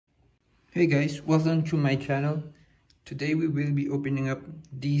Hey guys, welcome to my channel. Today we will be opening up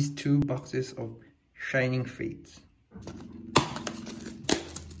these two boxes of Shining Fates.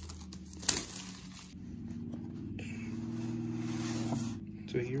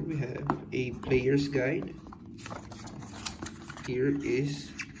 So here we have a player's guide. Here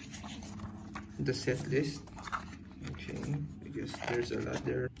is the set list. Okay, I guess there's a lot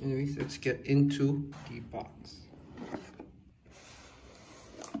there. Anyways, let's get into the box.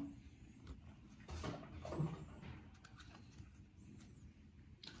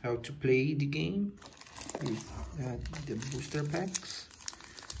 How to play the game. The booster packs.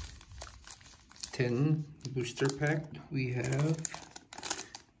 10 booster pack. We have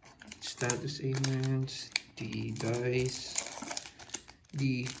status ailments, the dice,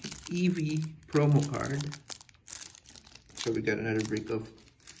 the EV promo card. So we got another break of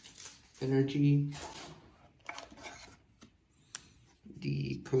energy.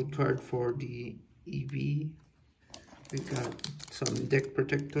 The code card for the EV. We got some deck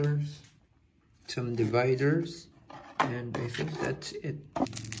protectors, some dividers, and I think that's it. So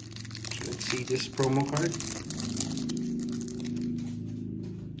let's see this promo card.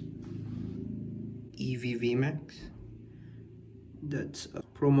 EV VMAX. That's a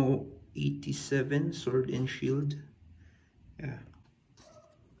promo 87 Sword and Shield. Yeah.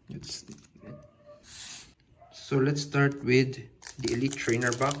 So let's start with the Elite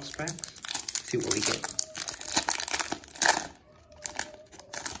Trainer box packs. See what we get.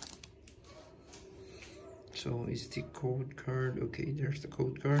 So is the code card, okay, there's the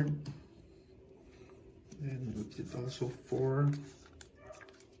code card. And what's it also for?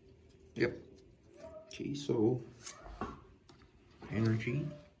 Yep. Okay, so energy.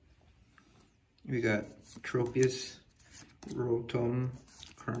 We got Tropius, Rotom,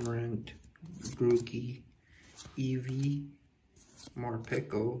 Cormorant, Grookey, Eevee,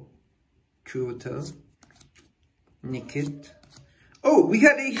 Morpeko, Chuotel, Nickit. Oh, we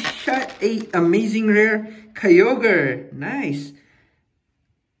got a amazing rare Kyogre. Nice.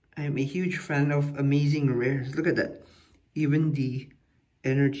 I'm a huge fan of amazing rares. Look at that. Even the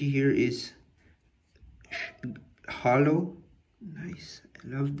energy here is hollow. Nice. I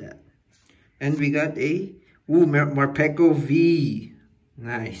love that. And we got a Morpeko V.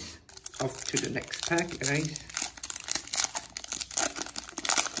 Nice. Off to the next pack, guys.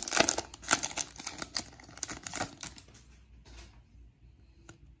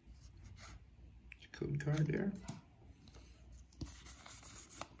 Code card there.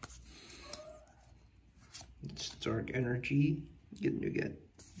 It's Dark Energy. You get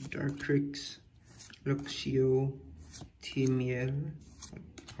Dartrix, Luxio, Timiel,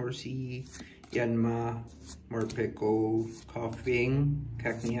 Horsey, Yanma, Morpeko, Coughing,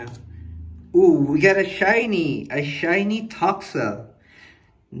 Cacnea. Ooh, we got a shiny Toxel.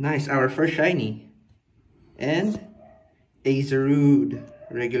 Nice, our first shiny. And a Zarude,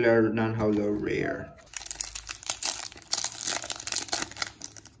 regular non-hollow rare.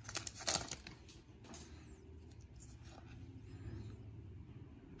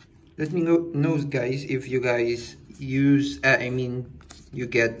 Let me know guys if you guys use you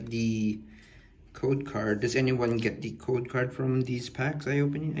get the code card. Does anyone get the code card from these packs I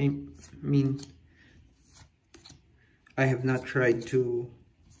open? I have not tried to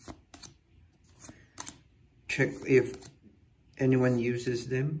check if anyone uses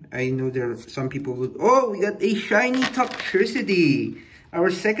them. I know there are some people would. Oh, we got a shiny Toxtricity,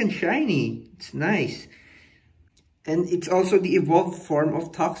 our second shiny. It's nice. And it's also the evolved form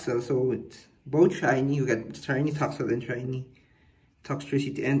of Toxel, so it's both shiny. You got shiny Toxel and shiny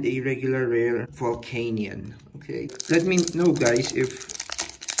Toxtricity, and a regular rare Volcanion. Okay, let me know guys if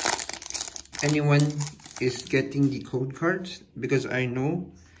anyone is getting the code cards, because I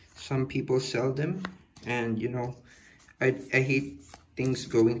know some people sell them, and you know, I hate things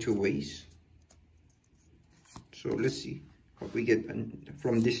going to waste. So let's see what we get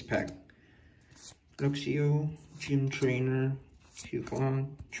from this pack. Luxio, Gym Trainer,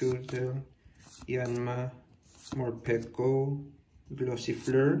 Cufon, Chuotel, Yanma, Morpeko,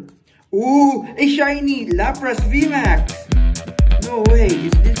 Glossifleur. Ooh, a shiny Lapras VMAX! No way,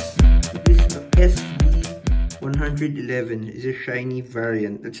 is this SD 111 is a shiny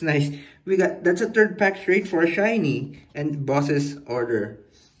variant. That's nice. That's a third pack straight for a shiny and boss's order.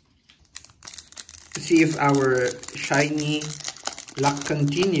 Let's see if our shiny luck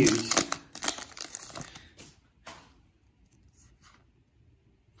continues.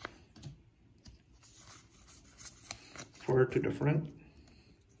 To the front,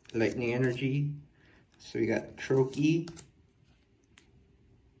 Lightning Energy. So we got Troki,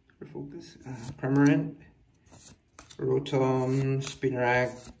 focus, Cramorant, Rotom,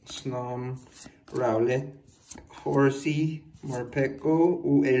 Spinarak, Snom, Rowlet, Horsey,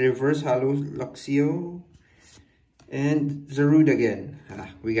 Morpeko, a reverse holo Luxio, and Zarude again.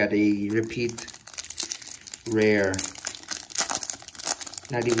 We got a repeat rare.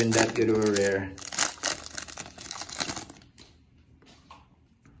 Not even that good of a rare.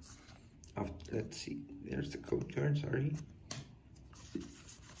 Let's see. There's the code card, sorry.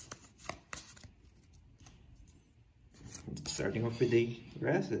 Starting off with a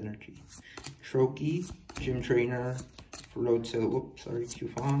Grass Energy. Troki, Gym Trainer, Floatzel, oops, sorry,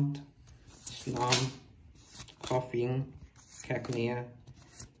 Q-Font, Snom, Coughing, Cacnea,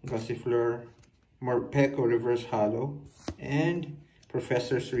 Gossifleur, Morpeko Reverse Holo, and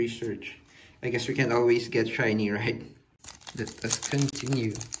Professor's Research. I guess we can always get shiny, right? Let us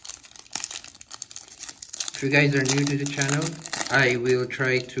continue. If you guys are new to the channel, I will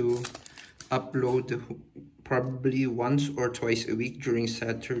try to upload probably once or twice a week during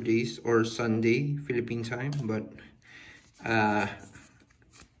Saturdays or Sunday Philippine time, but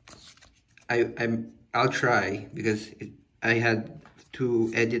I'll try because I had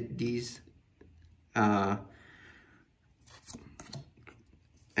to edit these. I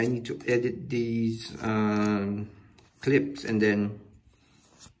need to edit these clips, and then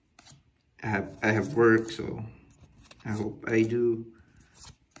I have work, so I hope I do.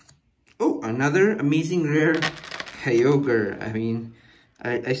 Oh, another amazing rare Kyogre. I mean,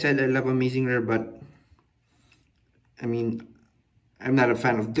 I said I love amazing rare, but I mean, I'm not a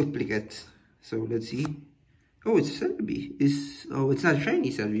fan of duplicates. So let's see. Oh, it's a Celebi. Oh, it's not shiny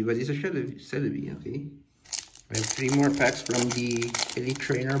Celebi, but it's a Celebi. Okay. I have 3 more packs from the Elite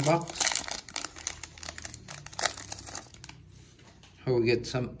Trainer box. Oh, we get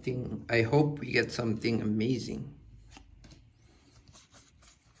something. I hope we get something amazing.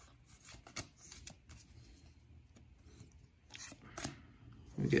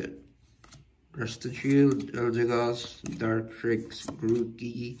 We get Rusted Shield, Eldegoss, Dartrix,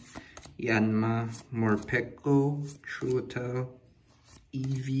 Grookey, Yanma, Morpeko, Truetel,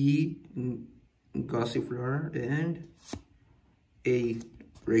 Eevee, Gossifleur, and a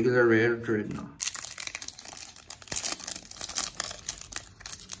regular rare Dreadnought.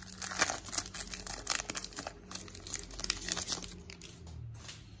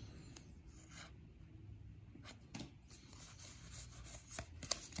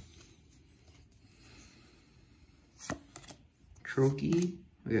 Troki,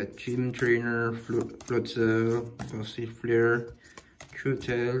 we got Gym Trainer, Floatzel, Gossifleur,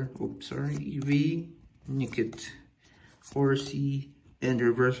 Truetel, oops, sorry, Eevee, Nickit, Horsey, and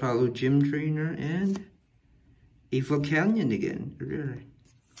Reverse Holo Gym Trainer, and a Volcanion again.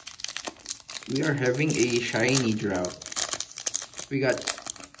 We are having a shiny drought. We got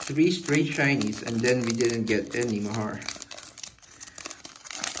 3 straight shinies, and then we didn't get any Mahar.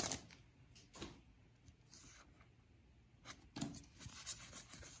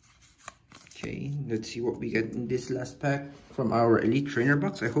 Okay, let's see what we get in this last pack from our Elite Trainer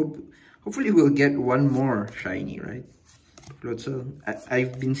box. Hopefully we'll get one more shiny, right? So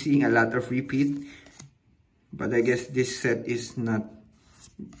I've been seeing a lot of repeat, but I guess this set is not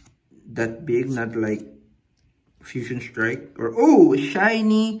that big, not like Fusion Strike or oh,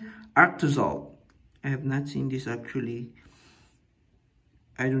 shiny Arctozolt. I have not seen this actually.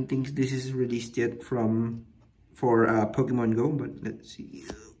 I don't think this is released yet for Pokemon Go, but let's see.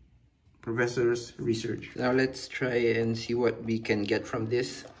 Professor's Research. Now let's try and see what we can get from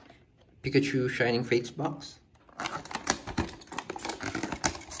this Pikachu Shining Fates box.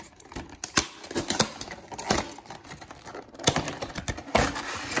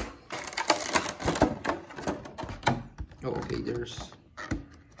 Oh, okay, there's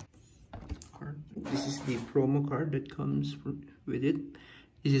card. This is the promo card that comes with it.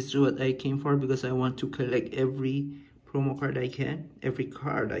 This is what I came for because I want to collect every promo card I can, every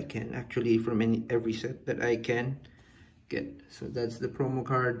card I can actually from every set that I can get. So that's the promo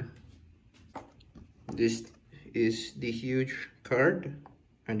card. This is the huge card.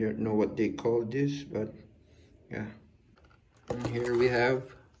 I don't know what they call this, but yeah. And here we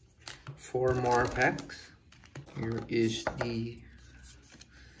have 4 more packs. Here is the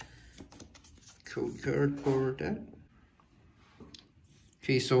code card for that.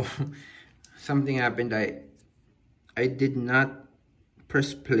 Okay, so something happened. I did not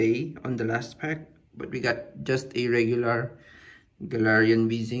press play on the last pack, but we got just a regular Galarian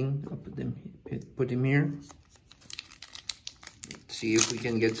Weezing. I'll put him here. Let's see if we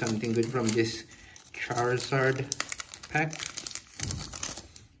can get something good from this Charizard pack.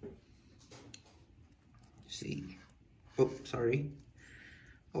 See. Oh, sorry.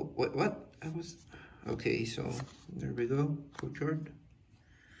 Oh, what? I was... Okay, so There we go, code card.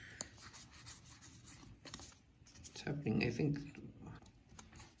 What's happening? I think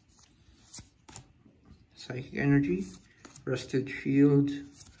Psychic Energy, Rusted Shield,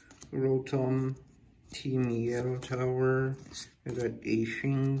 Rotom, Team Yellow Tower. We got a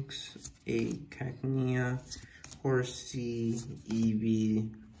Shinx, a Cacnea, Horsey, Eevee,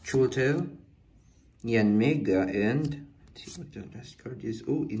 Chultail, Yanmega, and let's see what the last card is.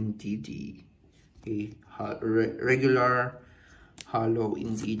 Oh, Indeedee. A regular hollow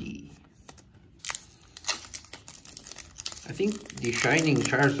Indeedee. I think the Shining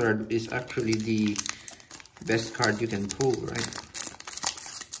Charizard is actually the best card you can pull, right?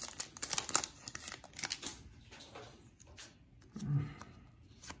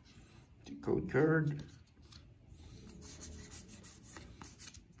 The code card.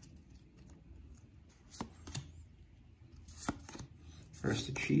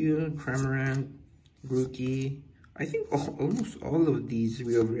 Rusted Shield, Cramorant, Grookey. I think almost all of these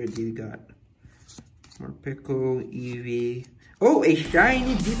we already got. Morpeko, Eevee. Oh, a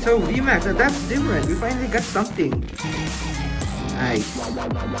shiny Ditto VMAX. Now that's different. We finally got something. Nice.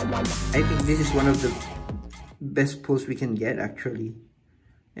 I think this is one of the best pulls we can get actually.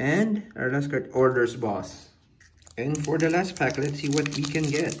 And our last card, Orders Boss. And for the last pack, let's see what we can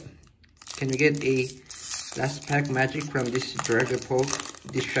get. Can we get a last pack magic from this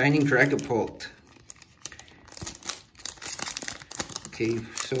Dragapult, this Shining Dragapult? Okay,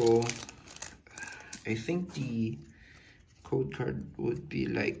 so I think the code card would be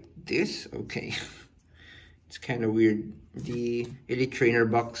like this. Okay, it's kind of weird. The Elite Trainer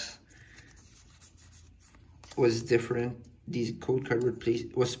box was different. The code card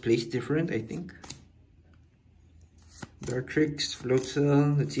was placed different, I think. Dartrix,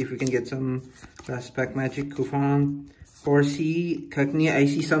 Floatzel. Let's see if we can get some last pack magic. Kufan, Horsey, Cacnea. I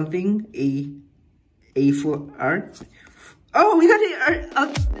see something. A full art. Oh, we got a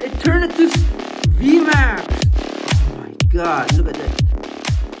Eternatus VMAX. Oh my god, look at that.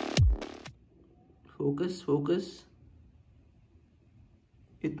 Focus, focus.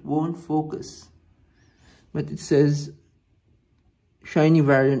 It won't focus. But it says Shiny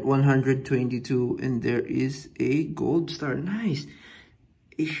Variant 122, and there is a gold star. Nice.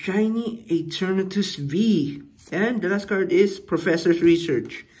 A shiny Eternatus V. And the last card is Professor's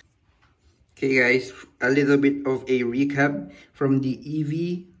Research. Okay guys, a little bit of a recap from the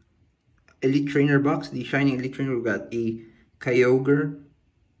Eevee Elite Trainer box. The Shining Elite Trainer, we got a Kyogre,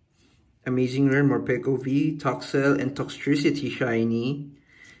 Amazing Rare, Morpeko V, Toxel, and Toxtricity Shiny.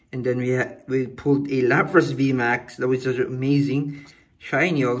 And then we pulled a Lapras VMAX, that was amazing.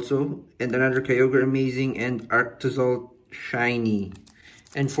 Shiny also, and another Kyogre Amazing, and Arctozolt Shiny.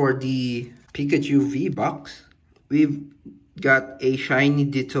 And for the Pikachu V box, we've got a Shiny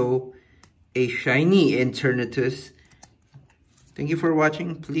Ditto, a Shiny Eternatus. Thank you for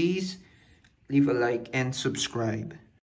watching. Please leave a like and subscribe.